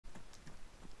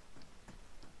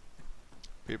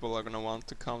people are gonna want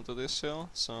to come to this hill,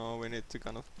 so we need to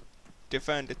kind of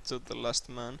defend it to the last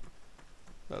man.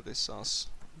 That is us.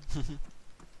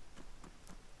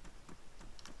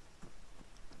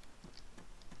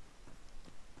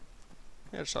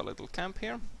 Here's our little camp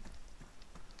here.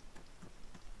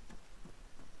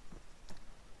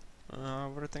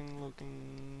 Everything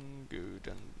looking good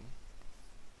and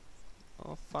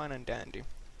all fine and dandy.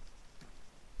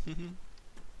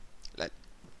 Let.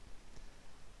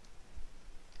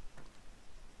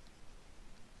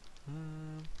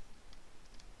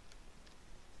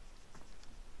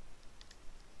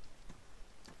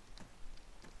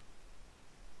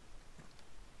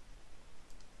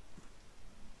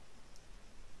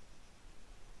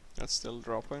 That's still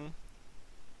dropping.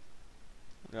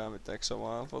 Yeah, it takes a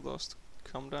while for those to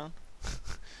come down.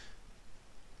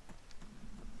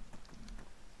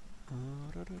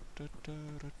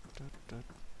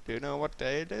 Do you know what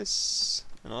day it is?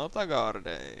 Not a god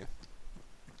day.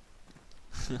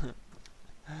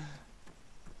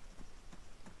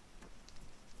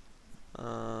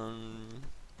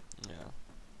 Yeah.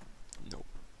 Nope.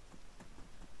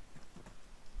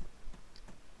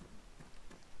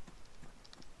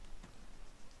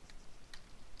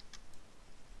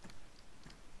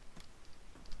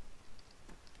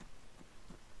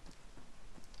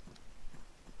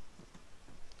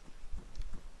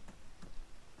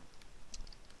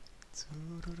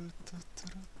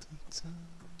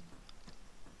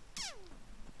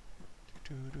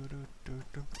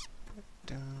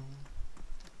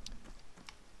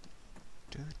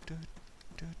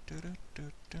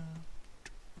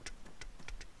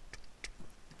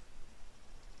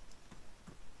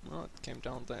 Oh, it came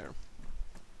down there.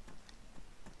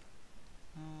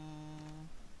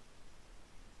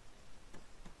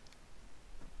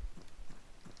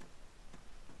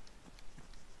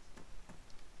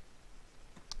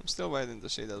 I'm still waiting to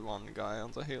see that one guy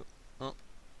on the hill. Oh.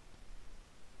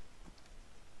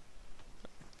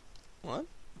 What?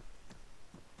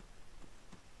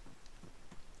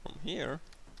 From here?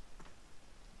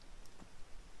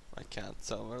 I can't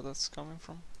tell where that's coming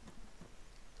from.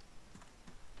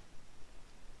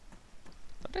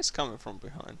 That is coming from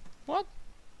behind. What?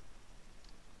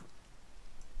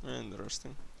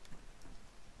 Interesting.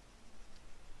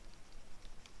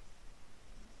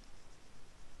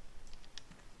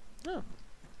 Oh.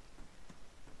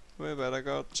 We better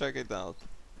go check it out.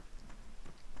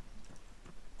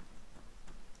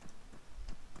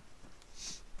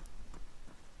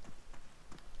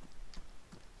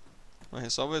 Well,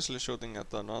 he's obviously shooting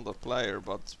at another player,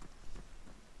 but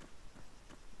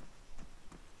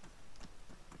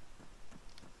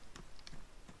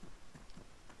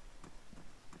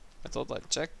I thought I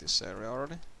checked this area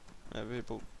already. Maybe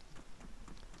people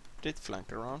did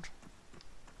flank around.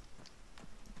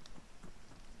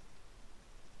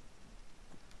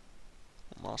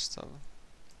 Must have.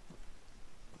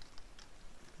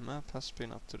 Map has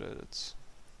been updated.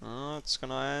 It's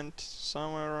gonna end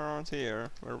somewhere around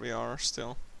here, where we are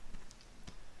still.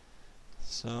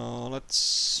 So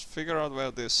let's figure out where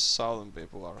these southern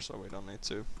people are, so we don't need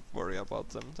to worry about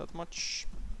them that much.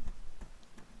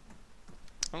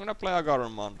 I'm gonna play a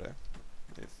on Monday.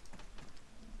 If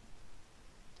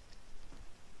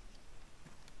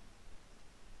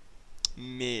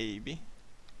maybe.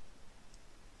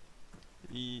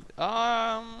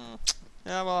 Yeah,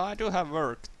 well, I do have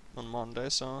work on Monday,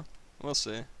 so we'll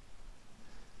see.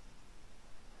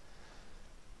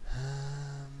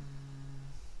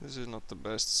 This is not the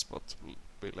best spot to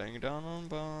be laying down on,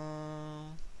 but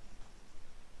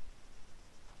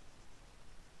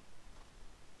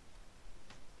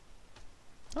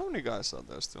how many guys are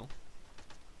there still?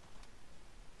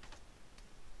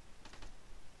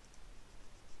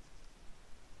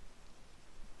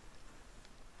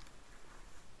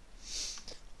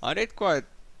 I did quite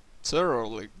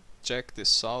thoroughly check this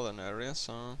southern area,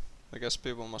 so I guess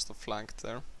people must have flanked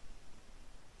there.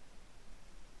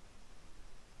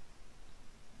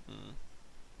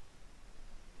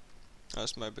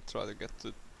 Let's maybe try to get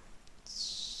to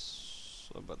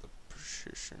a better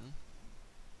position.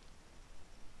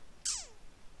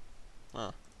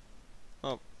 Ah.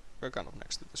 Oh, we're kind of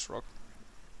next to this rock.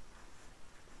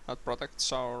 That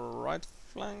protects our right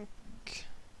flank.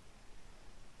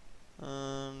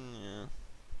 Yeah.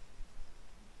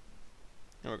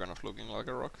 We're kind of looking like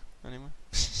a rock, anyway.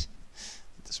 With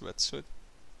this wetsuit.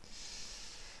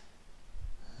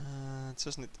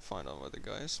 Just need to find out where the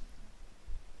guy is.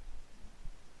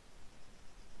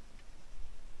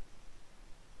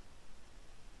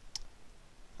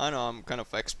 I know I'm kind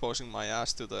of exposing my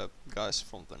ass to the guys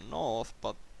from the north,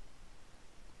 but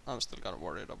I'm still kind of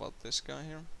worried about this guy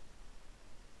here.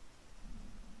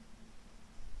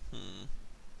 Hmm.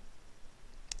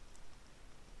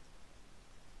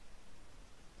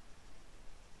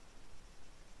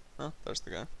 Oh, there's the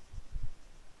guy.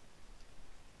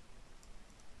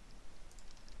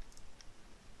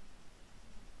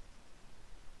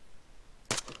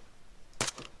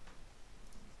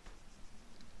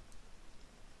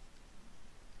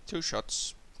 Two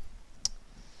shots.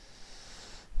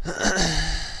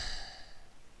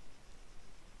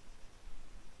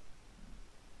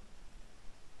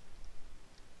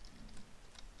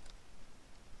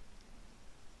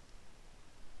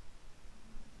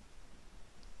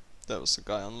 There was a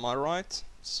guy on my right,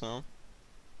 so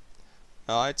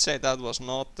I'd say that was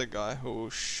not the guy who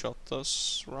shot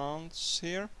us rounds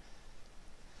here.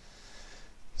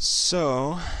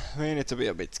 So we need to be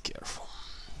a bit careful.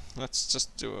 Let's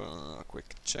just do a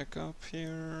quick checkup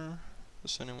here.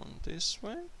 Is anyone this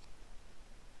way?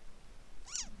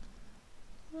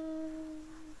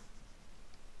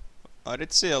 I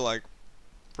did see a like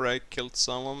break killed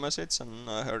someone message and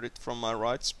I heard it from my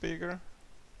right speaker.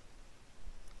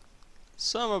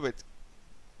 So I'm a bit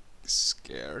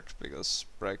scared because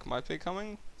break might be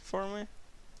coming for me.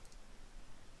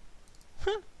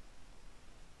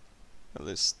 At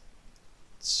least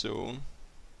soon.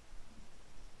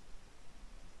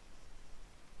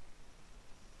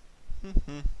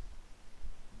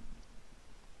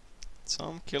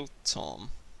 Tom killed Tom.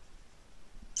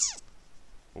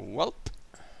 Welp.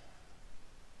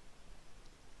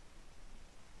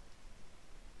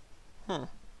 Huh.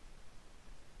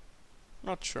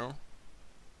 Not sure.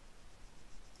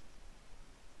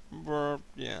 But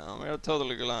yeah, we're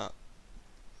totally gonna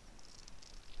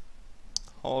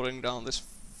holding down this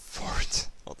fort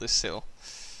or this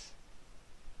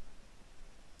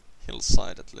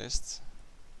hillside at least,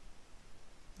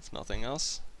 if nothing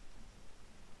else.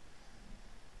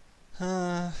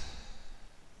 I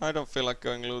don't feel like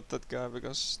going loot that guy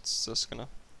because it's just gonna.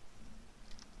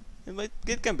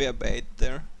 It can be a bait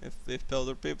there if the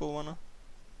other people wanna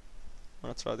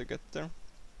try to get there,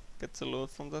 get the loot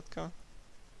from that guy.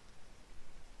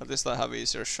 At least I have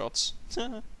easier shots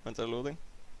when they're looting.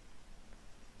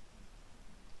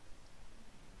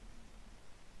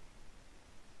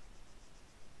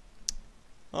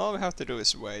 All we have to do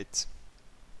is wait.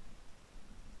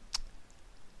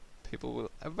 People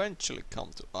will eventually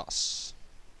come to us.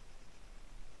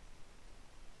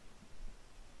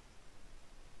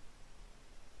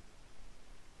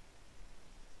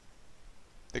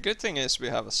 The good thing is we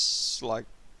have like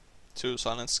 2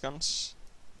 silence guns.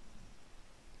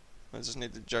 I just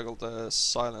need to juggle the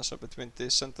silencer between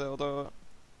this and the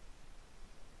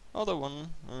other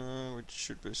one, which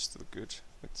should be still good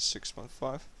with the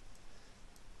 6.5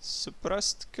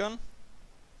 suppressed gun.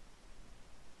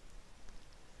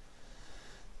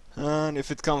 And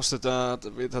if it comes to that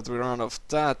we run off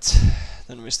that,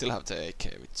 then we still have the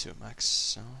AK with 2 max.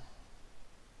 So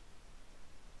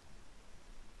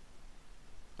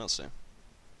we'll see.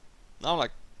 Now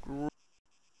like really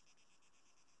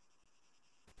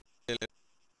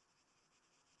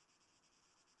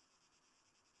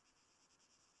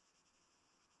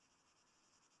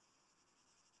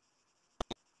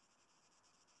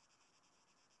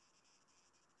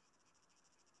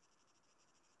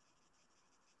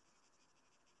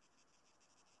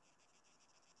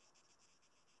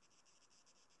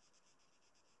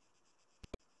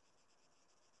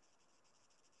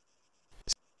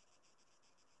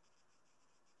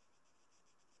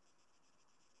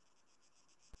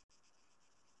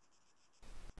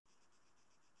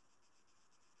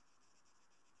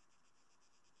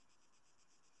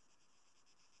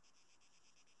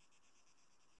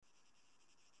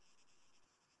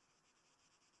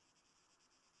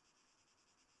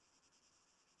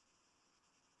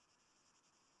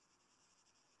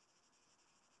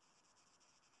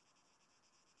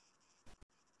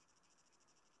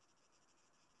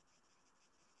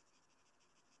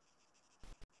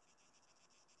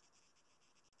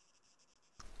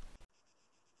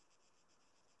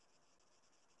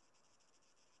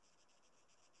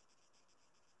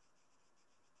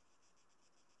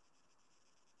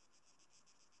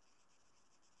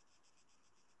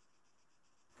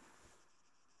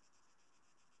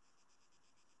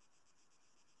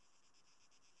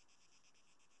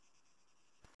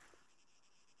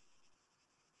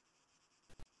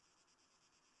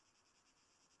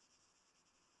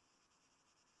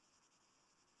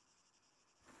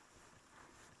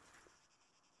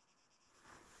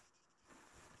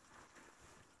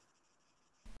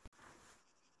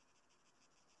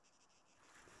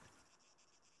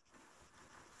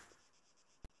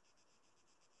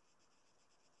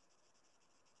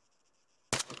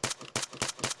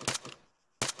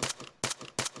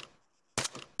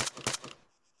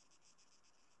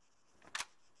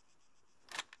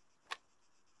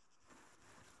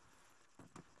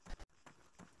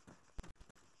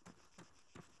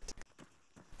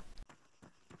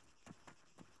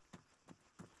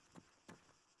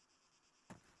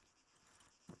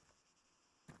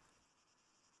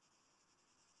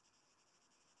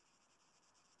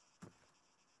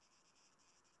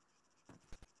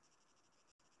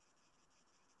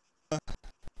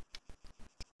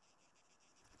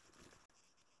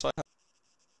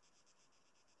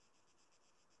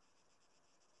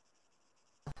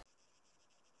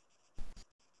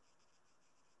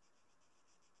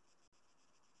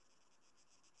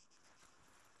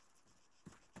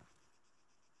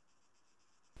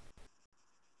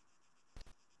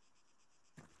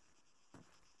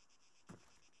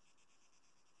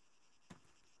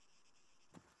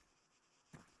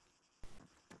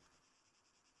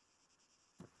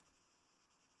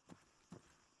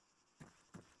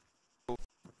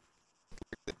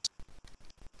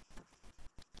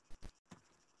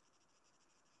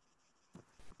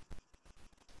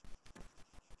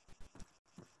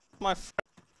my friend.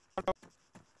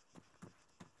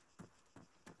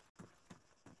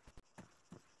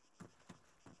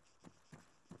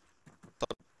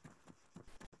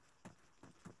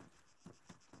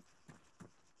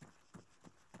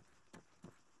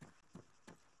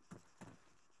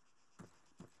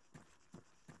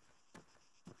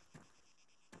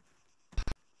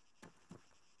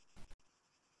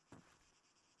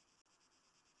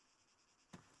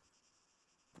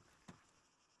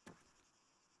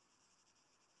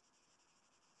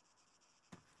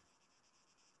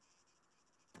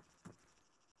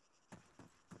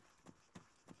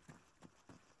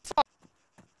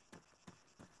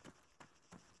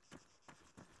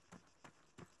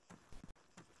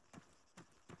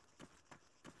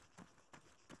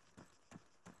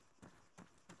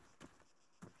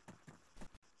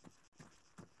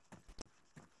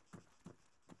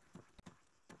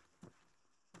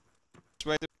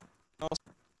 Way to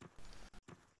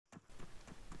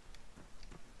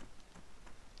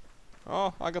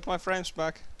oh, I got my frames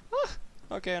back. Ah,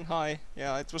 okay, and hi.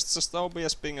 Yeah, it was just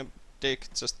OBS being a dick,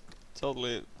 just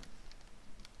totally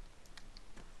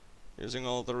using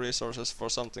all the resources for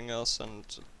something else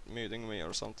and muting me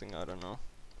or something, I don't know.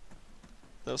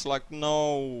 There's like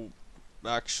no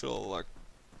actual like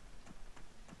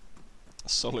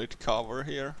solid cover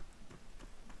here.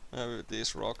 Maybe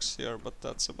these rocks here, but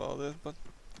that's about it. But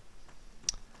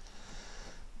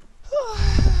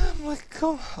I'm like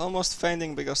almost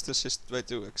fainting because this is way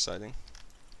too exciting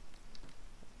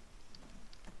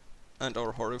and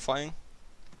or horrifying.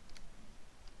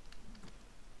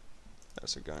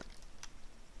 There's a guy.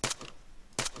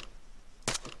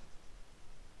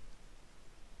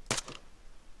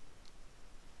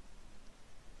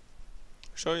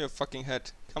 Show your fucking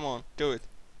head. Come on, do it.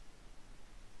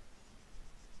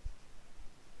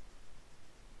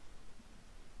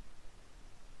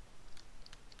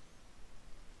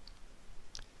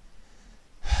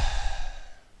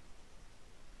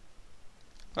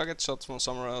 If I get shot from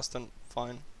somewhere else, then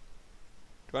fine.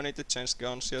 Do I need to change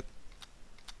guns yet?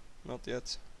 Not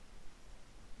yet.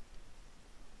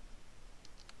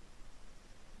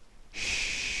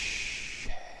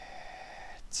 Shit.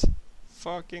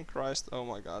 Fucking Christ. Oh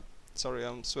my god. Sorry,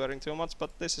 I'm swearing too much,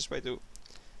 but this is way too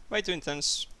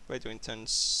intense. Way too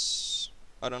intense.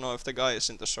 I don't know if the guy is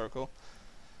in the circle.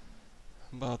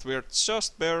 But we're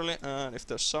just barely, and if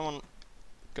there's someone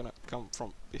gonna come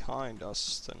from behind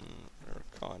us, then we're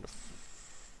kind of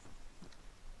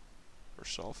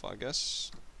worse off, I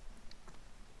guess.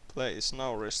 Play is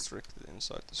now restricted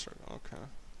inside the circle. Okay.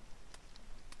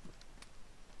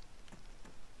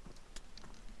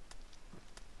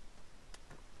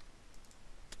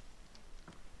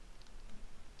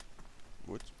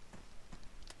 Would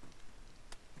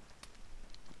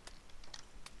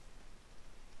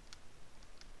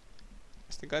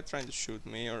is the guy trying to shoot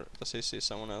me, or does he see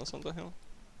someone else on the hill?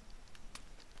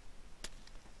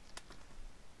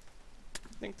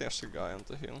 I think there's a guy on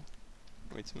the hill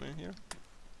with me here.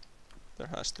 There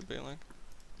has to be, like.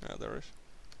 Yeah, there is.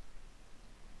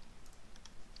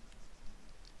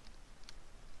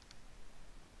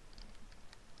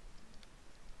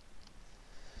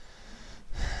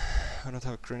 I don't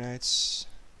have grenades.